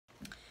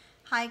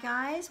Hi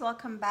guys,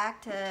 welcome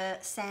back to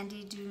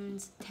Sandy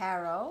Dunes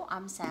Tarot.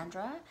 I'm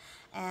Sandra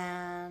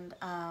and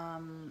I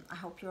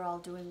hope you're all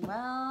doing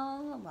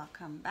well.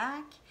 Welcome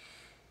back.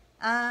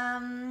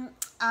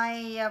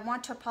 I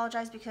want to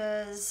apologize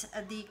because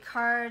the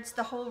cards,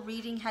 the whole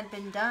reading had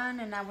been done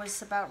and I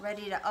was about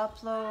ready to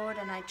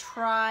upload and I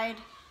tried.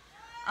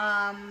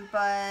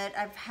 But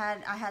I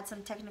had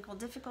some technical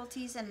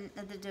difficulties and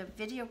the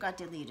video got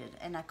deleted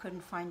and I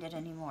couldn't find it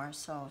anymore.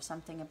 So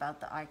something about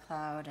the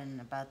iCloud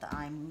and about the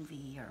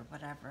iMovie or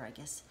whatever, I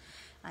guess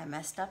I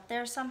messed up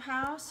there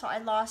somehow. So I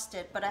lost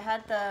it, but I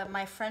had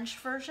my French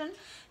version.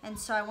 And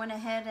so I went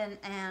ahead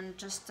and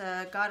just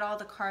got all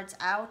the cards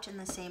out in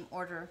the same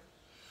order.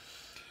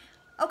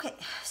 Okay,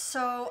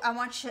 so I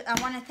want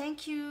to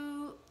thank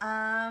you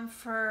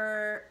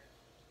for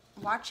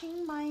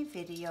watching my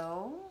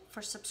video,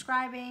 for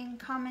subscribing,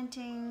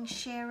 commenting,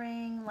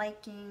 sharing,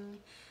 liking.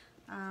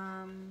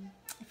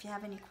 If you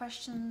have any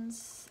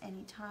questions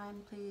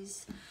anytime,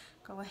 please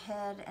go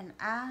ahead and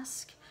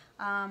ask.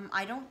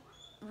 I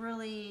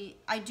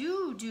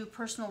do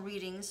personal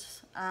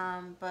readings,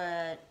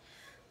 but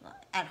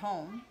at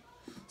home.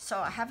 So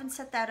I haven't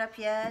set that up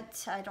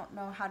yet. I don't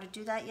know how to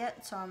do that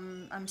yet. So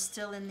I'm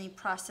still in the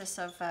process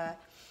of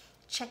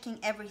checking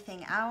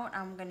everything out.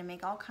 I'm going to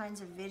make all kinds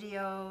of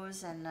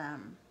videos and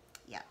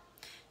yeah.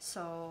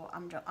 So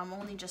I'm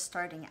only just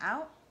starting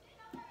out.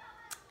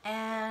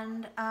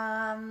 And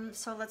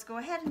so let's go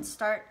ahead and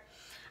start.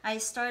 I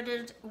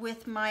started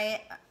with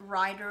my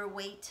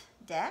Rider-Waite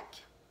deck.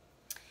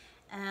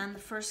 And the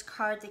first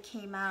card that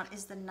came out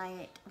is the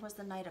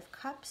Knight of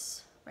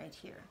Cups right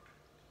here.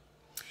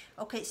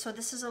 Okay, so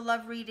this is a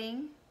love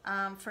reading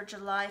for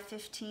July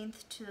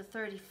 15th to the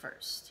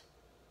 31st,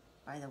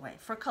 by the way,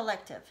 for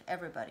collective,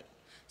 everybody.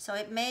 So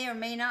it may or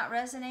may not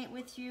resonate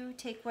with you.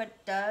 Take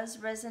what does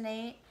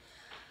resonate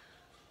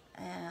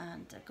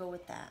and go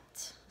with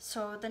that.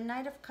 So the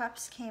Knight of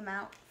Cups came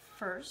out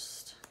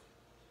first.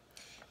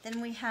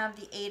 Then we have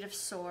the Eight of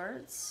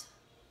Swords.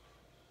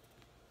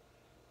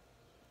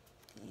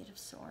 The Eight of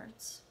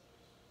Swords.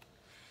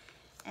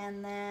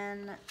 And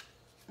then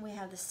we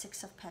have the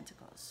Six of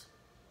Pentacles.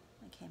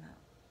 That came out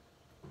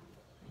right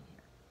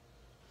here.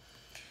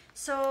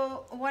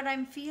 So what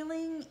I'm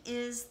feeling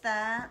is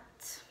that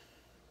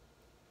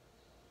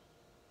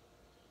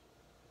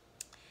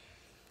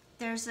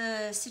there's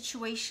a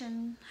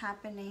situation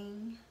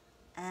happening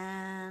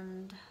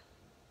and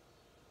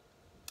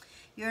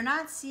you're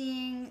not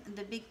seeing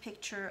the big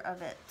picture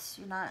of it.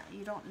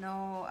 You don't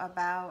know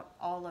about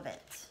all of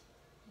it.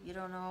 You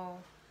don't know.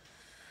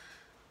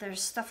 There's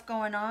stuff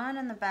going on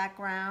in the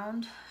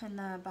background, in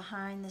the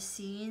behind the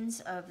scenes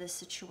of this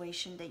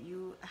situation that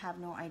you have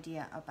no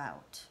idea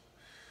about.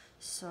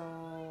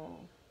 So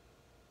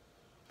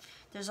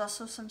there's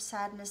also some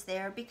sadness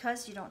there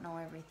because you don't know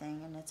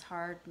everything, and it's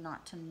hard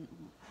not to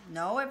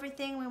know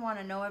everything. We want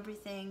to know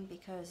everything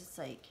because it's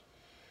like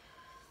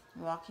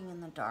walking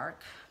in the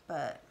dark,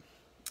 but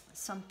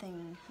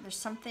there's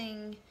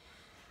something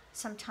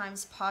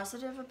sometimes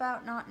positive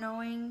about not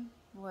knowing.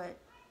 What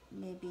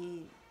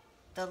maybe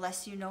the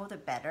less you know, the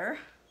better,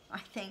 I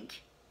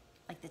think.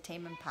 Like the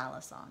Tame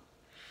Impala song.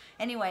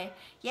 Anyway,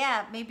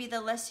 yeah, maybe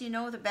the less you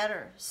know, the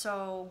better.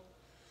 So,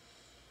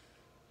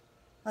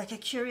 like a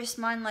curious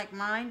mind like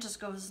mine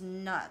just goes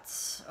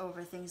nuts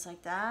over things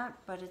like that.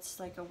 But it's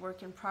like a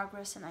work in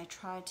progress, and I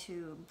try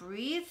to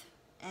breathe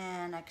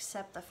and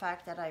accept the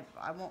fact that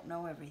I won't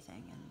know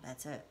everything, and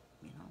that's it.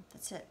 You know,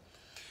 that's it.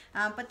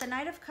 But the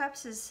Knight of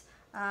Cups is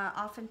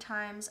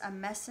oftentimes a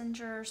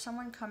messenger,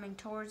 someone coming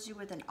towards you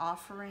with an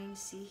offering.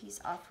 See, he's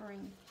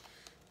offering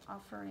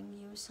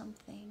you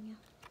something.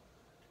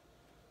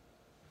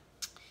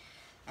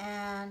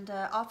 And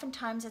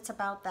oftentimes it's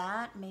about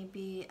that.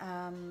 Maybe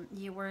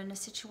you were in a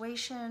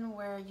situation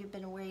where you've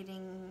been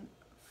waiting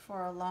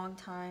for a long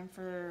time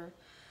for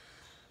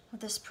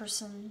this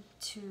person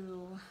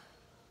to,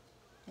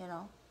 you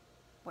know,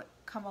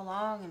 come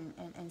along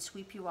and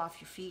sweep you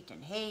off your feet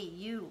and, hey,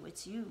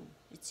 it's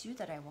you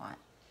that I want.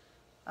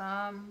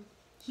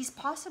 He's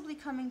possibly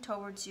coming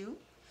towards you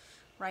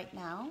right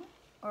now,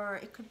 or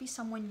it could be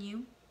someone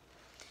new.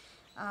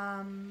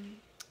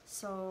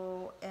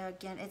 So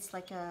again, it's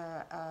like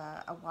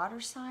a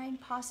water sign,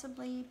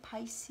 possibly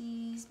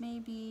Pisces,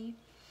 maybe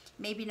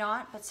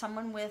not, but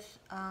someone with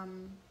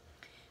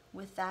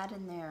that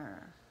in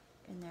their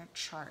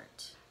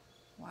chart,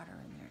 water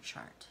in their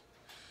chart.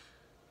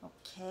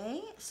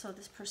 Okay, so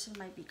this person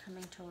might be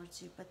coming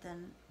towards you, but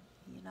then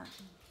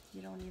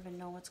you don't even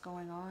know what's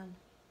going on.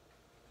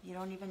 You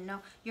don't even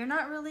know. You're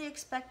not really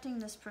expecting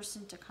this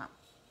person to come.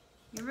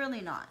 You're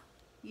really not.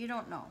 You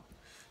don't know.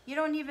 You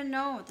don't even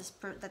know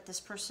that this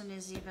person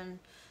is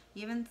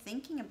even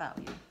thinking about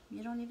you.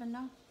 You don't even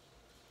know.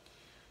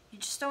 You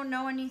just don't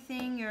know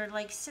anything. You're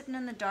like sitting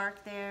in the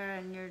dark there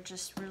and you're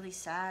just really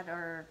sad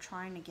or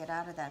trying to get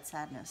out of that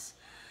sadness.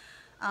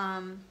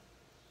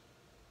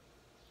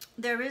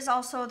 There is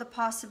also the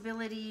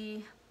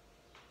possibility,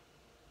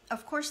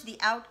 of course, the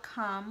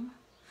outcome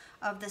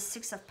of the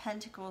Six of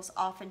Pentacles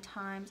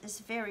oftentimes is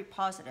very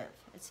positive.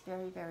 It's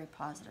very, very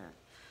positive.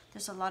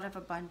 There's a lot of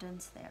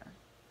abundance there.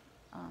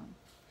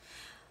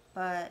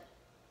 But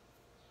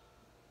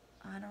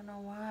I don't know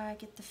why I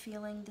get the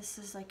feeling this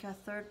is like a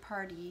third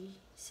party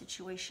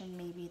situation.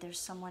 Maybe there's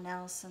someone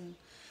else and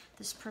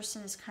this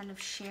person is kind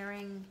of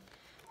sharing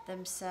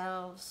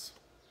themselves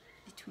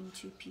between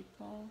two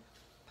people,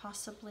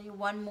 possibly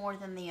one more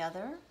than the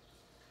other,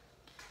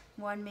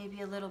 one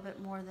maybe a little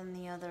bit more than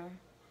the other.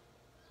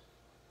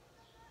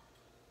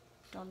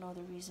 Don't know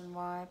the reason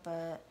why,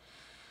 but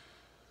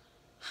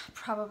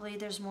probably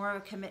there's more of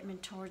a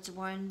commitment towards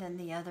one than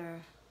the other,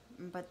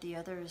 but the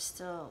other is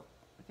still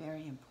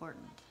very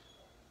important.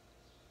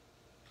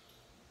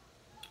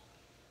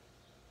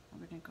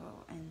 We're gonna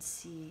go and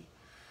see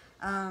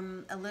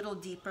a little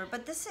deeper,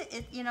 but this,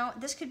 you know,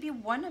 this could be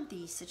one of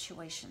these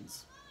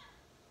situations.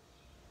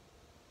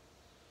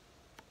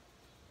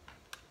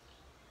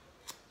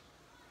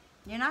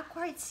 You're not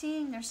quite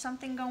seeing, there's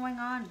something going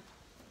on.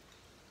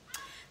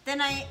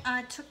 Then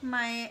I took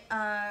my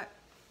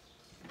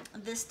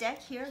this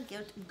deck here,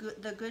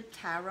 the Good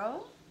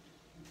Tarot,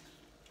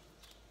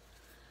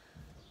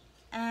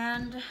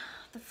 and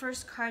the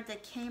first card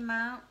that came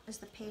out is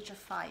the Page of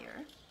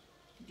Fire.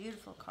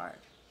 Beautiful card,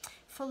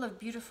 full of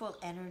beautiful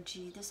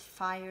energy. This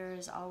fire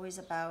is always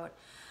about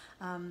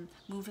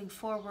moving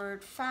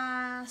forward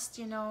fast,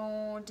 you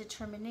know,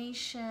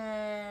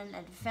 determination,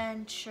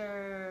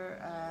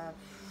 adventure.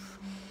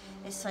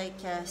 It's like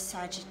a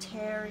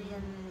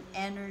Sagittarian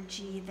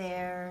energy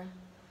there.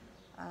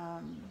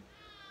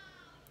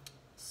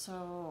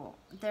 So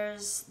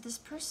this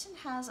person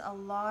has a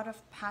lot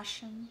of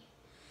passion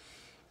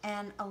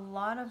and a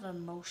lot of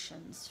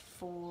emotions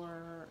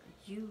for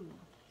you.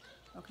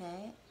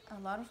 Okay, a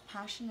lot of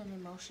passion and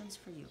emotions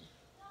for you.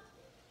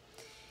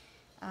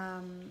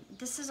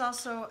 This is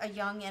also a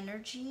young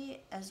energy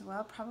as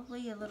well,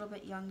 probably a little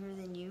bit younger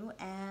than you,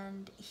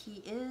 and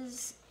he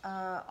is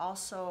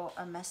also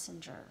a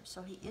messenger,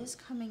 so he is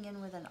coming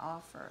in with an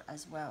offer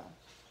as well.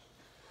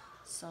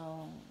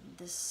 So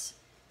this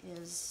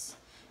is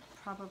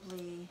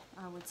probably,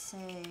 I would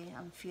say,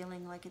 I'm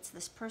feeling like it's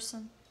this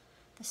person,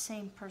 the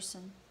same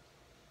person,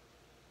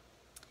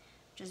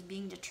 just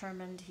being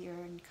determined here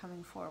and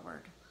coming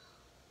forward,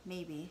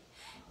 maybe.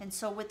 And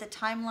so with the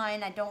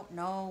timeline, I don't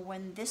know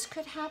when this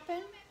could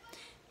happen,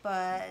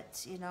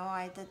 but you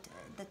know,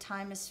 the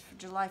time is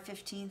July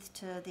 15th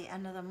to the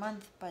end of the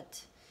month,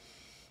 but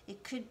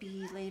it could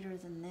be later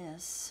than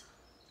this.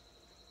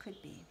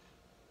 Could be.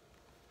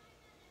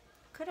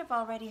 Could have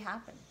already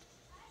happened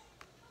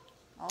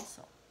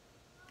also.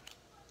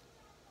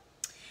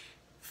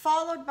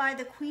 Followed by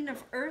the Queen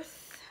of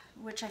Earth,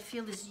 which I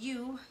feel is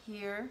you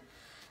here.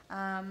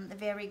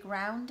 Very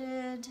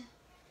grounded,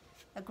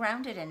 a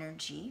grounded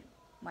energy.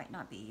 Might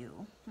not be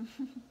you,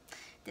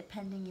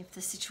 depending if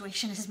the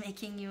situation is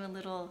making you a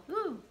little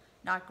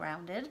not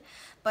grounded.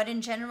 But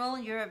in general,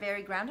 you're a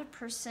very grounded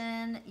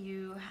person.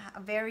 You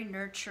are very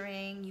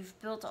nurturing. You've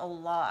built a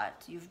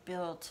lot. You've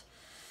built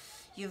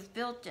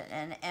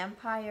an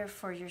empire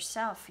for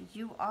yourself.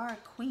 You are a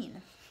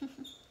queen.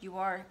 You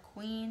are a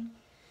queen,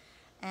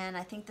 and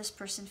I think this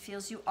person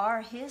feels you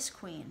are his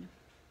queen,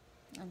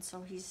 and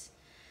so he's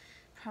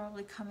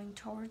probably coming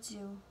towards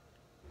you.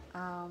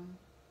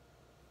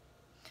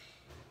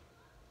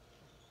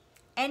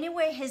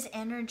 Anyway, his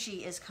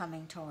energy is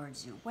coming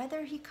towards you.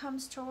 Whether he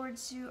comes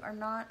towards you or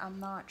not, I'm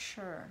not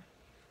sure.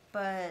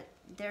 But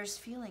there's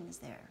feelings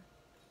there.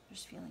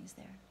 There's feelings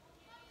there.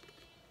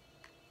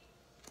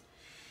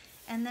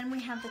 And then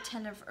we have the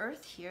Ten of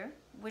Earth here,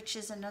 which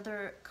is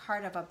another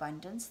card of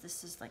abundance.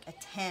 This is like a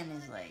 10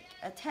 is like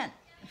a 10.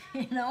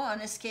 You know,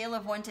 on a scale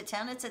of 1 to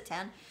 10, it's a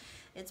 10.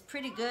 It's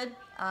pretty good.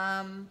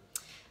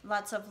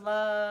 Lots of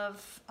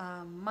love,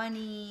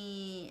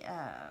 money,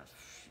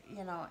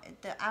 you know,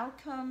 the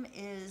outcome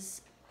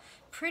is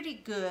pretty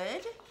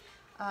good.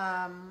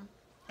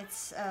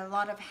 It's a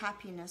lot of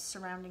happiness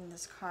surrounding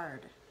this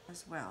card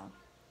as well.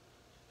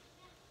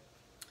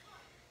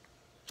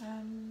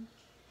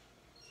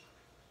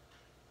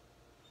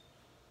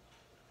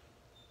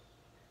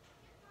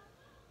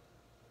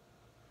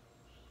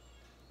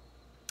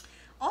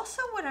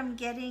 Also, what I'm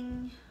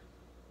getting,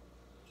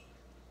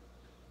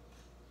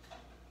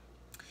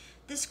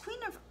 this Queen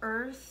of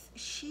Earth,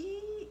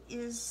 she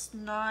is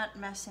not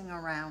messing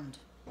around.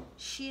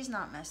 She's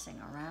not messing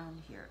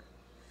around here.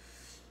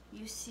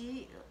 You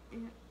see,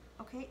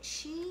 okay,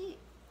 she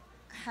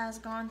has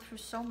gone through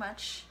so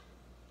much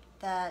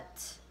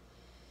that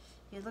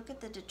you look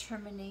at the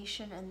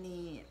determination and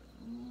the,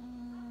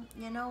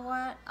 you know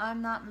what,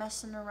 I'm not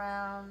messing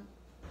around.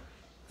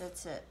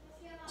 That's it.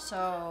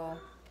 So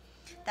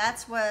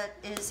that's what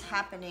is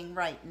happening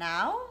right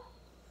now.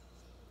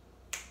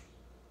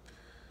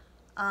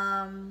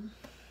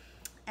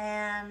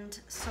 And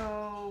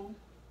so,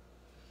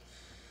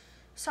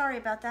 sorry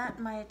about that.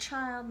 My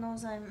child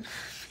knows I'm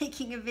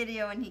making a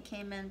video and he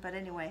came in, but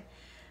anyway,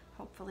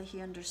 hopefully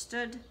he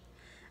understood.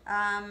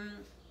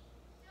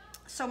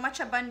 So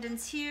much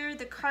abundance here.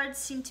 The cards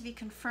seem to be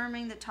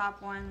confirming the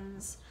top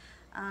ones.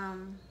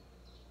 And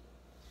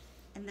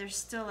there's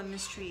still a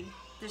mystery.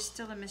 There's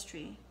still a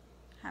mystery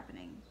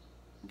happening.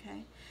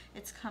 Okay,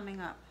 it's coming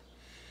up.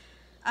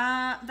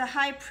 The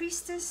High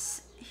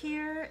Priestess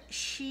here,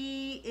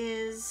 she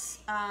is,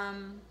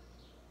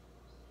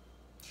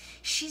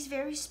 she's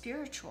very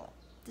spiritual.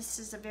 This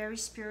is a very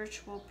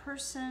spiritual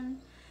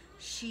person.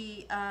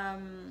 She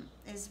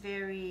is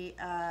very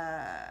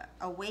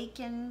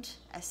awakened,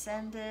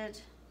 ascended.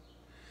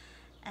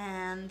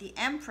 And the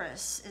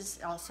Empress is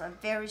also a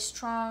very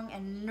strong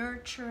and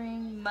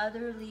nurturing,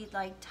 motherly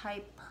like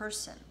type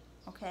person.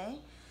 Okay,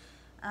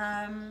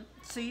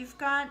 so you've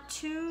got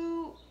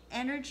two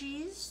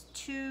energies,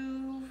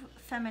 two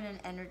feminine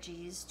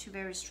energies, two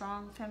very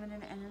strong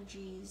feminine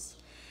energies,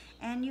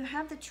 and you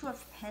have the Two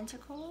of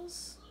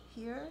Pentacles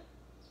here.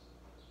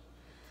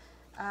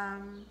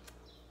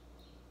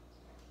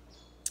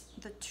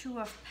 The Two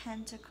of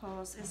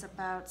Pentacles is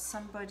about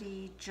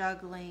somebody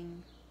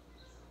juggling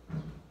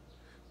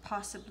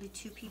possibly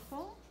two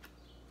people,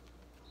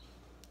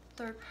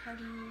 third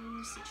party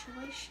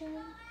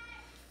situation.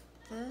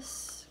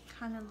 This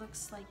kind of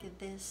looks like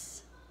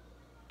this,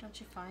 don't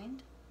you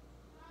find?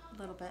 A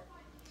little bit.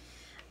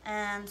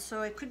 And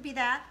so it could be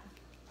that,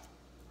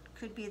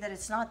 could be that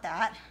it's not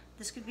that.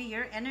 This could be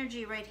your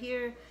energy right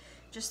here,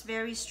 just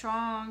very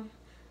strong.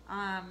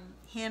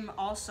 Him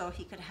also,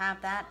 he could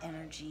have that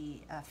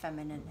energy,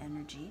 feminine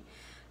energy,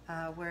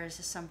 whereas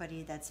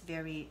somebody that's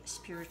very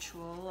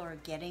spiritual or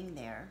getting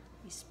there.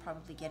 He's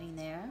probably getting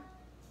there,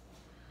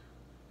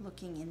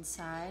 looking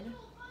inside.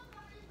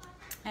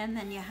 And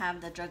then you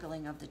have the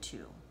juggling of the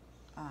two.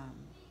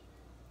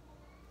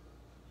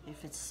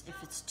 If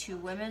it's two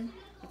women,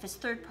 if it's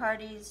third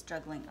parties,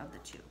 juggling of the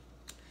two.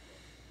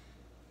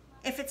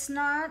 If it's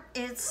not,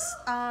 it's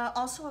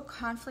also a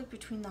conflict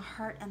between the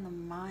heart and the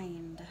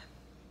mind,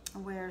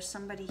 where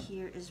somebody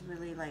here is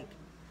really like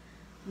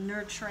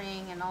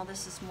nurturing, and all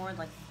this is more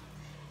like,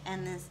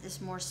 and this is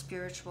more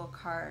spiritual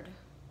card.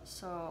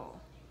 So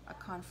a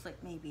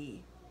conflict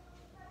maybe.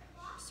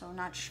 So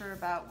not sure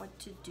about what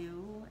to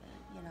do,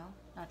 you know,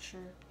 not sure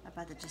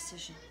about the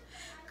decision.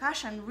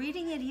 Gosh, I'm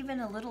reading it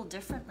even a little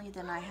differently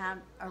than I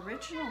had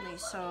originally,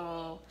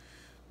 so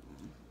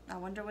I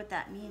wonder what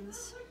that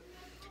means.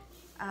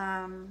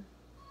 And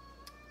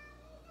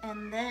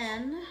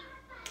then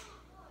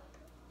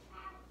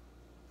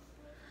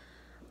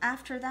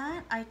after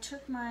that, I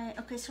took my,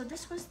 okay, so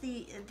this was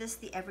the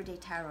Everyday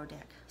Tarot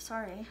deck.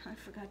 Sorry, I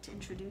forgot to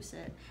introduce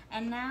it.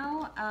 And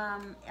now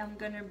I'm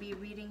going to be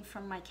reading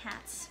from my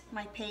cats,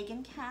 my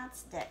Pagan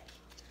Cats deck.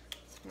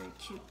 It's a very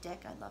cute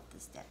deck. I love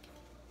this deck.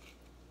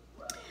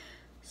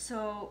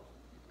 So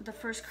the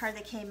first card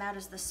that came out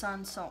is the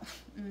Sun, so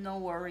no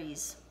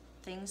worries.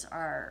 Things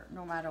are,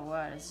 no matter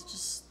what, it's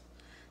just,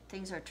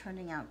 things are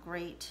turning out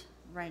great.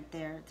 Right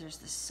there, there's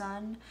the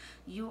Sun.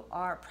 You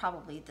are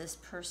probably this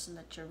person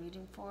that you're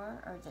reading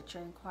for, or that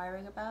you're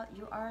inquiring about.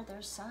 You are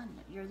their sun.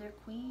 You're their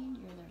queen.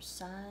 You're their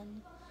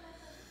sun.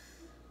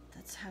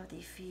 That's how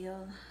they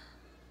feel.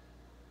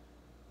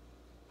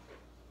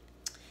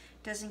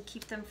 Doesn't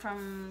keep them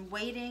from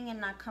waiting and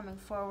not coming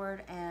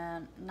forward,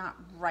 and not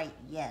right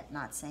yet.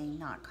 Not saying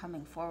not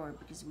coming forward,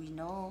 because we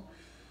know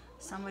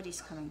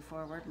somebody's coming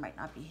forward. Might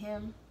not be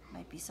him.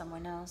 Might be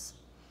someone else.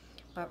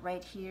 But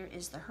right here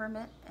is the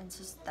Hermit, and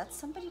so that's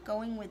somebody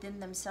going within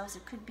themselves.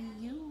 It could be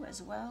you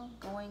as well,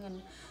 going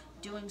and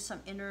doing some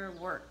inner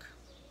work.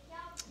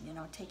 You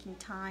know, taking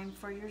time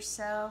for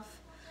yourself,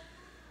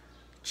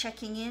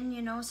 checking in.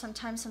 You know,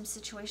 sometimes some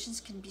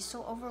situations can be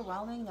so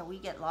overwhelming that we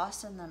get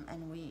lost in them,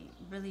 and we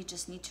really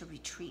just need to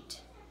retreat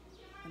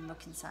and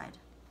look inside.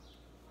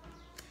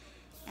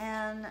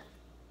 And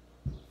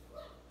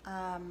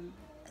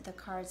the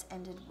cards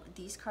ended,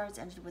 these cards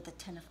ended with the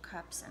Ten of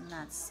Cups, and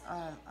that's,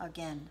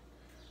 again,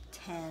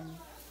 10.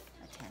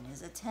 A 10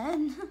 is a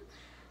 10.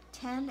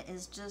 10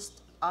 is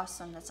just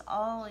awesome. That's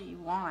all you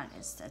want,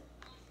 is the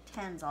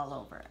 10s all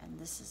over. And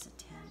this is a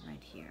 10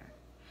 right here.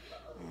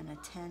 And a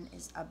 10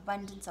 is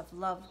abundance of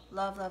love,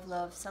 love, love,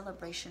 love,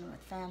 celebration with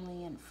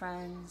family and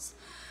friends,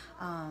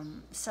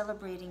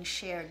 celebrating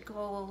shared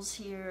goals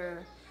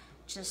here,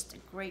 just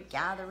great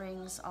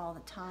gatherings all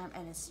the time,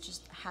 and it's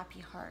just a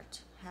happy heart,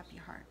 happy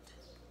heart.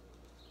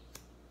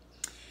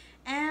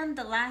 And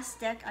the last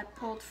deck I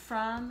pulled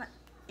from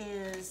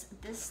is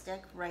this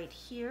deck right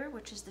here,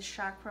 which is the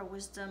Chakra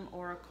Wisdom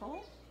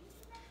Oracle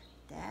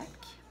deck.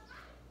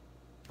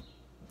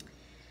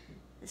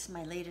 This is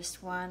my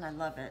latest one. I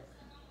love it.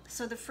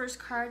 So the first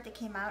card that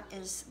came out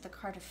is the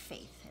card of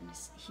faith, and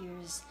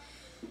here's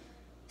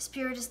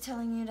Spirit is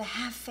telling you to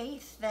have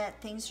faith that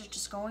things are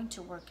just going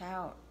to work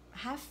out.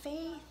 Have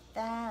faith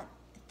that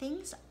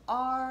things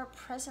are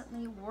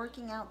presently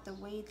working out the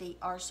way they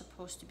are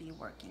supposed to be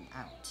working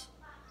out.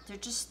 They're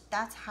just,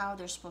 that's how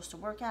they're supposed to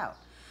work out.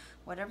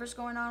 Whatever's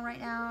going on right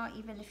now,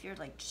 even if you're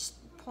like just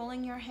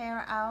pulling your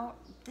hair out,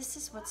 this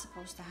is what's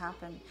supposed to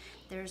happen.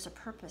 There's a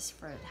purpose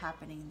for it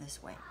happening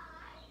this way.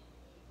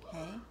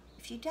 Okay?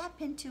 If you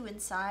tap into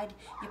inside,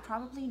 you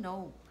probably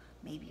know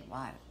maybe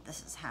why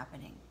this is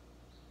happening.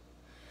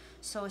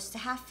 So it's to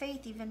have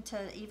faith, even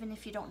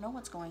if you don't know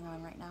what's going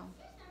on right now.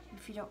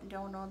 If you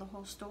don't know the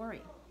whole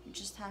story, you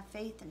just have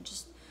faith and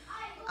just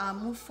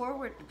move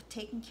forward with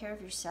taking care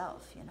of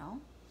yourself, you know.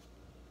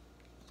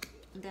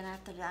 And then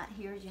after that,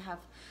 here you have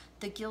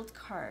the guilt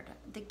card.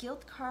 The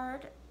guilt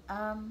card,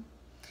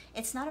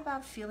 it's not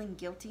about feeling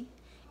guilty.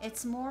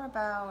 It's more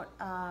about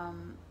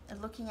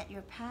looking at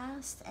your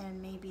past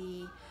and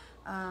maybe,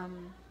 well,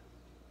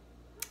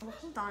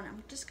 hold on.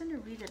 I'm just going to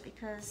read it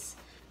because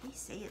they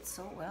say it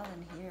so well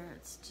in here.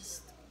 It's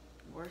just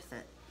worth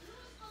it.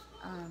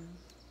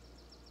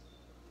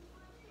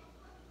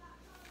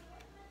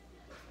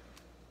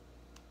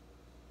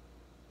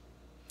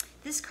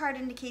 This card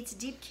indicates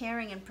deep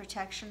caring and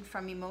protection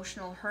from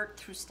emotional hurt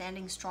through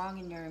standing strong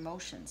in your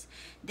emotions.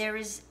 There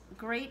is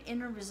great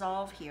inner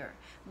resolve here.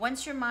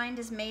 Once your mind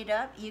is made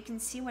up, you can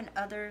see when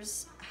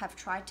others have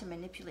tried to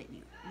manipulate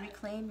you.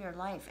 Reclaim your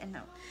life. And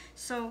no.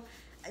 So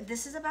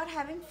this is about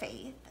having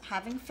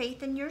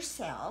faith in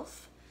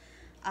yourself.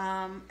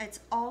 It's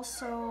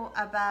also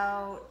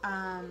about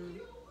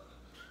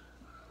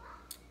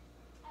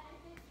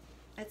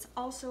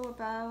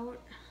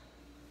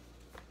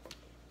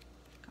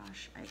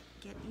gosh, I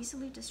get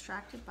easily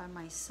distracted by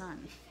my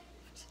son.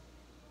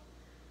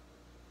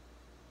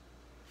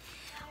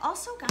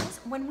 Also, guys,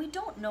 when we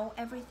don't know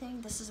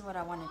everything, this is what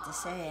I wanted to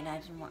say, and I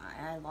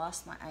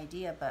lost my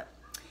idea, but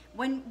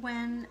when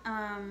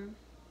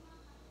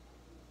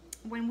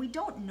we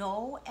don't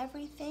know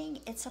everything,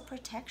 it's a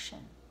protection.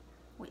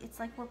 It's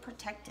like we're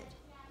protected,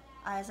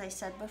 as I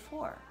said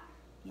before,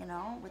 you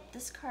know, with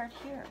this card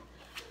here,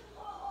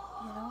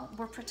 you know,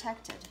 we're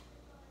protected.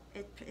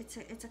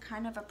 It's a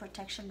kind of a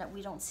protection that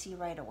we don't see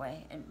right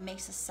away. It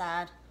makes us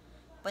sad,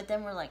 but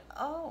then we're like,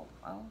 oh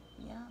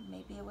yeah,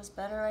 maybe it was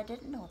better I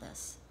didn't know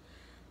this.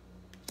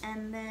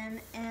 And then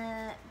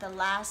the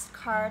last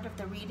card of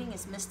the reading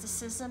is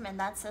mysticism, and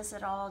that says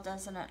it all,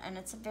 doesn't it? And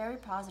it's a very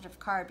positive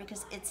card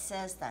because it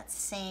says that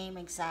same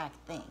exact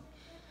thing.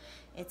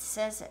 It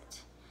says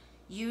it.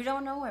 You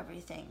don't know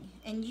everything,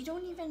 and you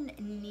don't even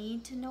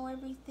need to know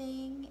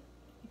everything.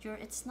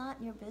 It's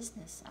not your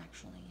business,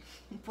 actually.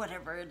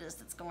 Whatever it is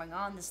that's going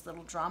on, this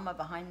little drama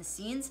behind the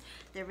scenes,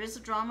 there is a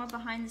drama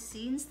behind the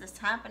scenes that's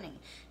happening,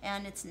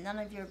 and it's none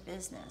of your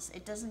business.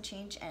 It doesn't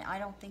change, and I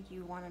don't think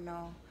you want to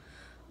know,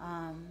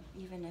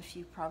 even if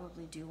you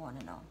probably do want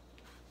to know.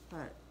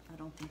 But I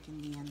don't think in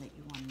the end that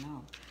you want to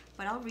know.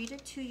 But I'll read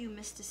it to you,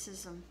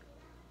 mysticism.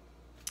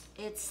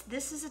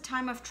 This is a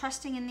time of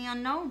trusting in the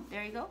unknown.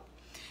 There you go.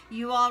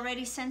 You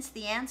already sense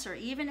the answer,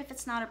 even if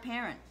it's not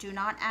apparent. Do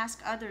not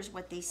ask others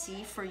what they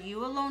see, for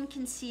you alone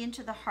can see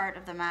into the heart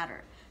of the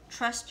matter.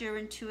 Trust your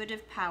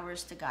intuitive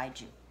powers to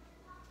guide you.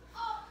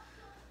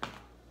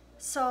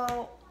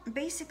 So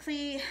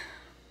basically,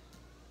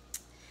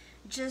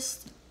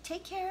 just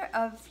take care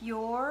of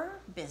your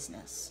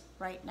business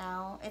right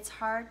now. It's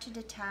hard to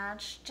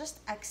detach. Just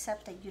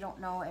accept that you don't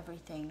know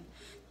everything,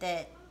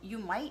 that you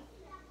might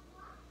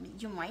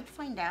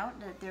find out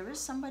that there is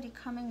somebody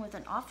coming with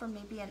an offer,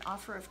 maybe an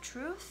offer of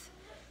truth,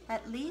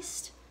 at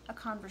least a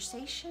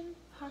conversation,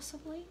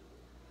 possibly.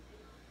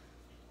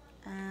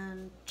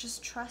 And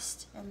just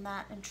trust in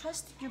that, and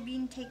trust that you're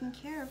being taken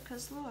care of,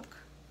 because look,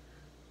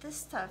 this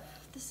stuff,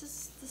 this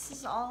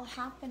is all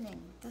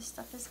happening. This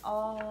stuff is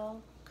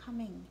all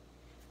coming,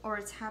 or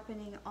it's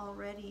happening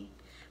already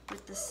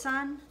with the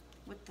sun,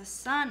 with the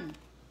sun,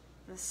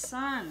 the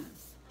sun,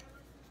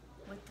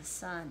 with the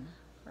sun,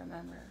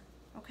 remember.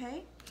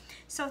 Okay,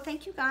 so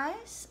thank you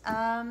guys,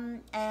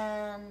 and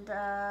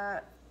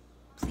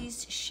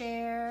please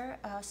share,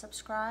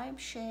 subscribe,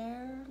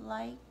 share,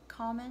 like,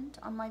 comment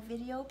on my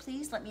video.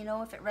 Please let me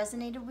know if it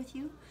resonated with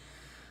you,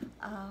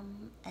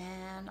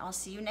 and I'll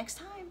see you next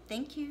time.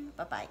 Thank you.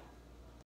 Bye-bye.